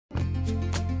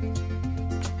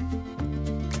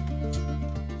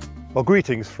Well,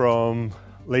 greetings from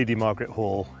Lady Margaret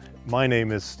Hall. My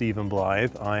name is Stephen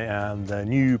Blyth. I am the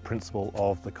new principal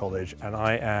of the college, and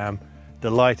I am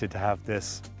delighted to have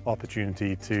this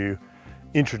opportunity to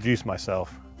introduce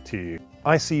myself to you.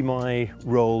 I see my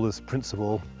role as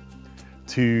principal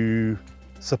to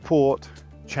support,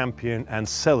 champion and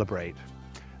celebrate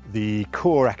the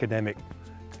core academic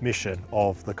mission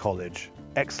of the college: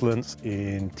 excellence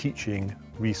in teaching,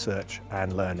 research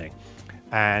and learning,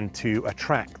 and to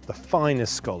attract the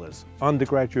finest scholars,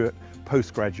 undergraduate,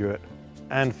 postgraduate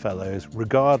and fellows,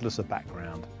 regardless of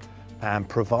background, and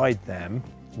provide them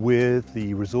with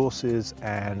the resources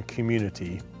and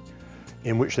community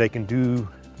in which they can do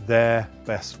their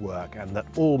best work, and that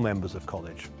all members of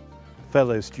college,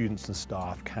 fellow students and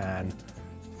staff, can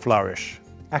flourish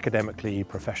academically,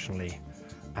 professionally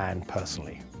and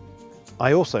personally.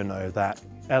 I also know that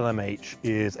LMH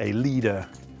is a leader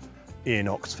in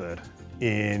Oxford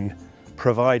in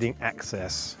providing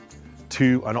access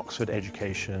to an Oxford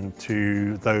education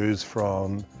to those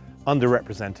from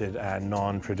underrepresented and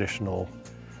non-traditional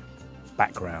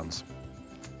backgrounds,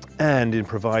 and in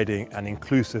providing an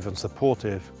inclusive and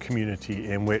supportive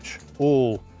community in which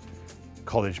all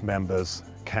college members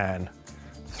can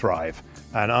thrive.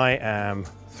 And I am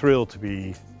thrilled to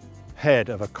be head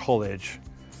of a college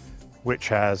which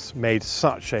has made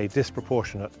such a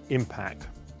disproportionate impact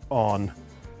on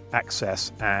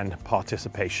access and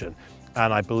participation.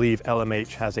 And I believe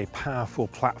LMH has a powerful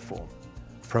platform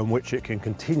from which it can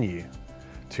continue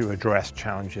to address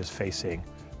challenges facing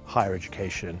higher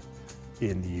education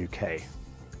in the UK.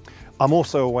 I'm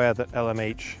also aware that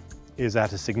LMH is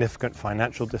at a significant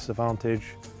financial disadvantage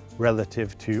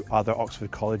relative to other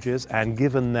Oxford colleges, and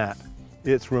given that,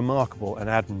 it's remarkable and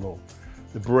admirable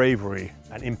the bravery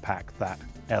and impact that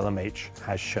LMH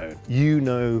has shown. You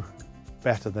know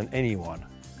better than anyone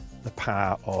the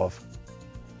power of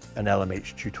an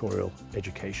LMH tutorial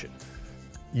education.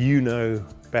 You know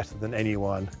better than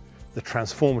anyone the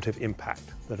transformative impact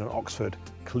that an Oxford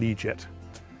collegiate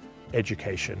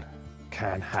education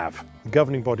can have. The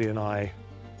governing body and I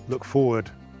look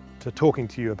forward to talking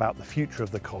to you about the future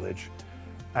of the college,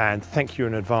 and thank you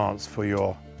in advance for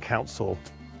your counsel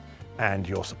and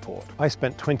your support. I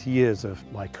spent 20 years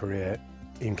of my career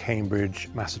in Cambridge,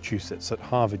 Massachusetts at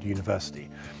Harvard University,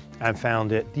 and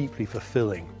found it deeply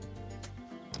fulfilling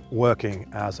working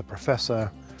as a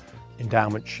professor,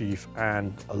 endowment chief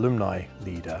and alumni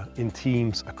leader in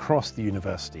teams across the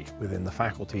university, within the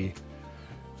faculty,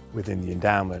 within the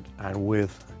endowment and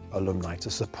with alumni, to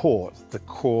support the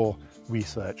core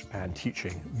research and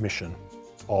teaching mission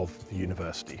of the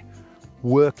university,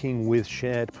 working with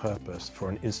shared purpose for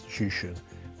an institution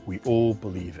we all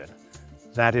believe in.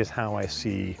 That is how I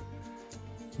see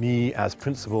me as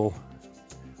principal,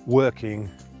 working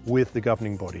with the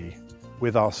governing body,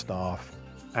 with our staff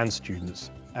and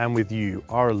students, and with you,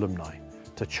 our alumni,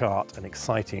 to chart an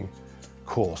exciting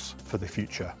course for the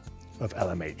future of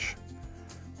LMH.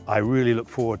 I really look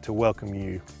forward to welcoming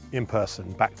you in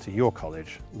person back to your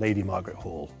college, Lady Margaret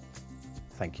Hall.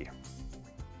 Thank you.